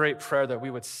 It's our great prayer that we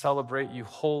would celebrate you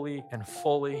wholly and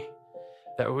fully,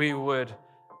 that we would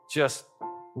just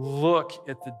look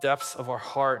at the depths of our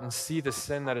heart and see the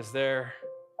sin that is there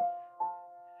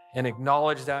and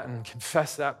acknowledge that and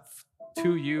confess that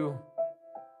to you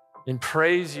and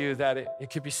praise you that it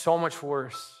could be so much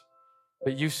worse,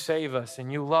 but you save us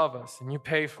and you love us and you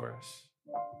pay for us.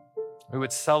 We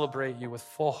would celebrate you with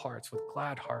full hearts, with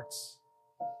glad hearts,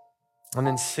 and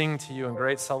then sing to you in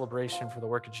great celebration for the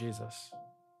work of Jesus.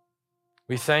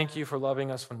 We thank you for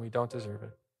loving us when we don't deserve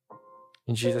it.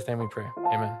 In Jesus' name we pray.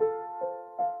 Amen.